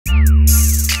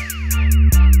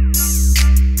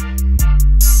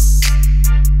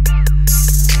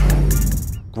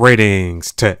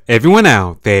Greetings to everyone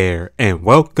out there and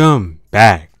welcome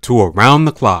back to Around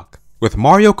the Clock. With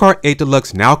Mario Kart 8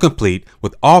 Deluxe now complete,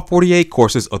 with all 48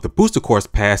 courses of the Booster Course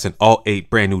Pass and all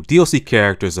 8 brand new DLC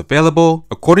characters available,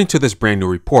 according to this brand new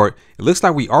report, it looks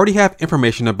like we already have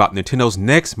information about Nintendo's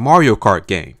next Mario Kart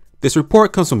game. This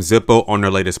report comes from Zippo on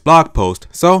their latest blog post,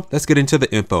 so let's get into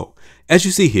the info. As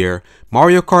you see here,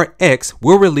 Mario Kart X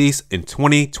will release in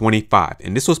 2025,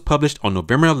 and this was published on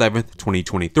November 11th,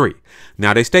 2023.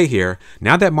 Now they state here,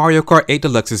 now that Mario Kart 8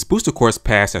 Deluxe's Booster Course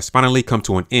Pass has finally come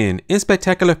to an end, in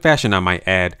spectacular fashion I might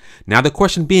add, now the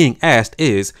question being asked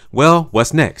is, well,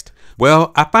 what's next?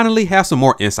 Well, I finally have some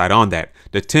more insight on that.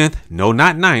 The 10th, no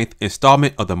not 9th,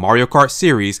 installment of the Mario Kart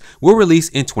series will release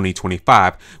in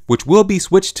 2025, which will be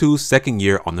Switch 2's second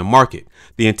year on the market.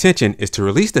 The intention is to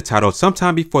release the title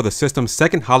sometime before the system's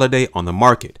second holiday on the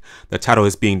market. The title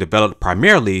is being developed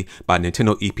primarily by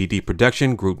Nintendo EPD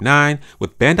Production Group 9,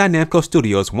 with Bandai Namco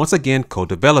Studios once again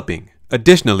co-developing.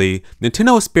 Additionally,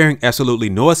 Nintendo is sparing absolutely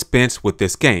no expense with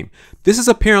this game. This is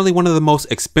apparently one of the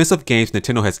most expensive games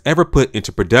Nintendo has ever put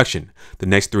into production. The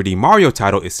next 3D Mario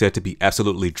title is said to be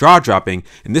absolutely jaw-dropping,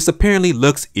 and this apparently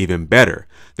looks even better.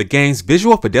 The game's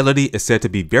visual fidelity is said to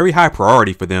be very high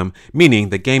priority for them, meaning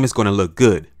the game is going to look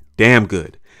good. Damn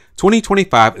good.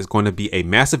 2025 is going to be a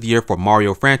massive year for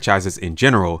Mario franchises in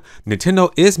general.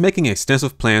 Nintendo is making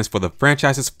extensive plans for the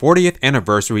franchise's 40th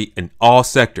anniversary in all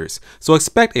sectors, so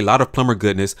expect a lot of plumber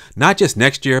goodness not just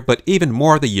next year but even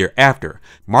more the year after.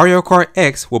 Mario Kart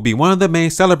X will be one of the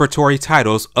main celebratory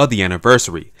titles of the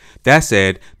anniversary. That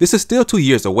said, this is still 2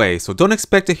 years away, so don't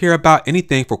expect to hear about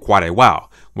anything for quite a while.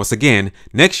 Once again,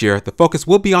 next year, the focus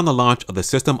will be on the launch of the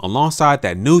system alongside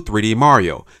that new 3D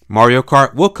Mario. Mario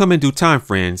Kart will come in due time,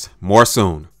 friends. More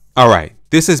soon. Alright,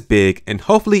 this is big and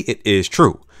hopefully it is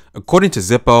true. According to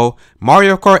Zippo,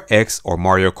 Mario Kart X or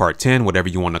Mario Kart 10, whatever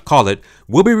you want to call it,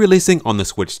 will be releasing on the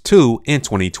Switch 2 in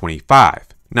 2025.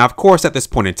 Now, of course, at this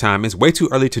point in time, it's way too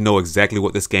early to know exactly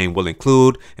what this game will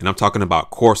include, and I'm talking about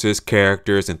courses,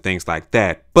 characters, and things like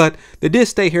that. But they did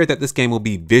state here that this game will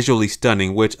be visually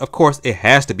stunning, which of course it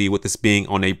has to be with this being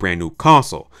on a brand new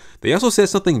console. They also said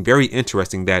something very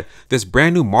interesting, that this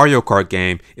brand new Mario Kart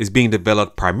game is being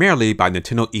developed primarily by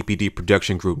Nintendo EPD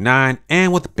Production Group 9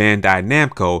 and with Bandai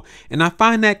Namco, and I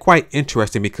find that quite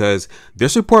interesting because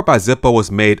this report by Zippo was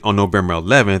made on November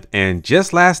 11th, and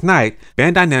just last night,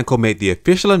 Bandai Namco made the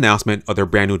official announcement of their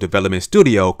brand new development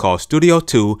studio called Studio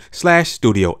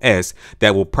 2/Studio S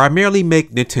that will primarily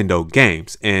make Nintendo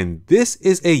games. And this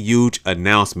is a huge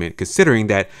announcement considering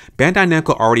that Bandai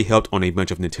Namco already helped on a bunch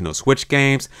of Nintendo Switch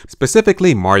games,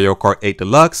 specifically Mario Kart 8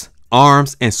 Deluxe,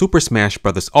 ARMS, and Super Smash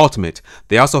Bros. Ultimate.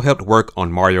 They also helped work on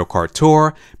Mario Kart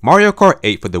Tour, Mario Kart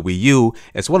 8 for the Wii U,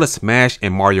 as well as Smash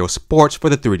and Mario Sports for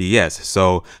the 3DS.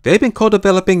 So they've been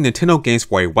co-developing Nintendo games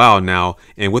for a while now,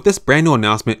 and with this brand new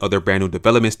announcement of their brand new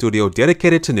development studio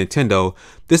dedicated to Nintendo,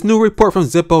 this new report from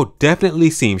Zippo definitely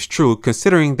seems true,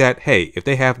 considering that, hey, if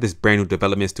they have this brand new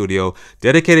development studio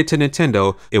dedicated to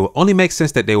Nintendo, it will only make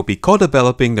sense that they will be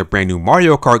co-developing their brand new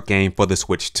Mario Kart game for the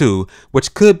Switch 2,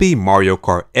 which could be Mario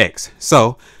Kart X.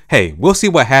 So, hey, we'll see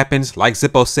what happens. Like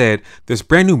Zippo said, this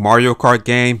brand new Mario Kart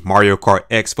game, Mario Kart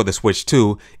X for the Switch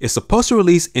 2, is supposed to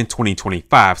release in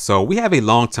 2025, so we have a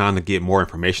long time to get more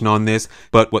information on this,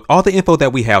 but with all the info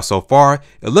that we have so far,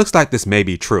 it looks like this may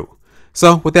be true.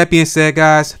 So, with that being said,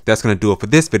 guys, that's going to do it for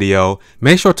this video.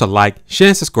 Make sure to like, share,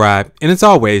 and subscribe, and as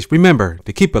always, remember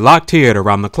to keep it locked here at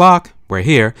Around the Clock, where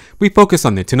here, we focus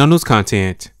on Nintendo news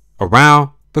content around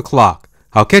the clock.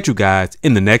 I'll catch you guys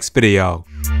in the next video.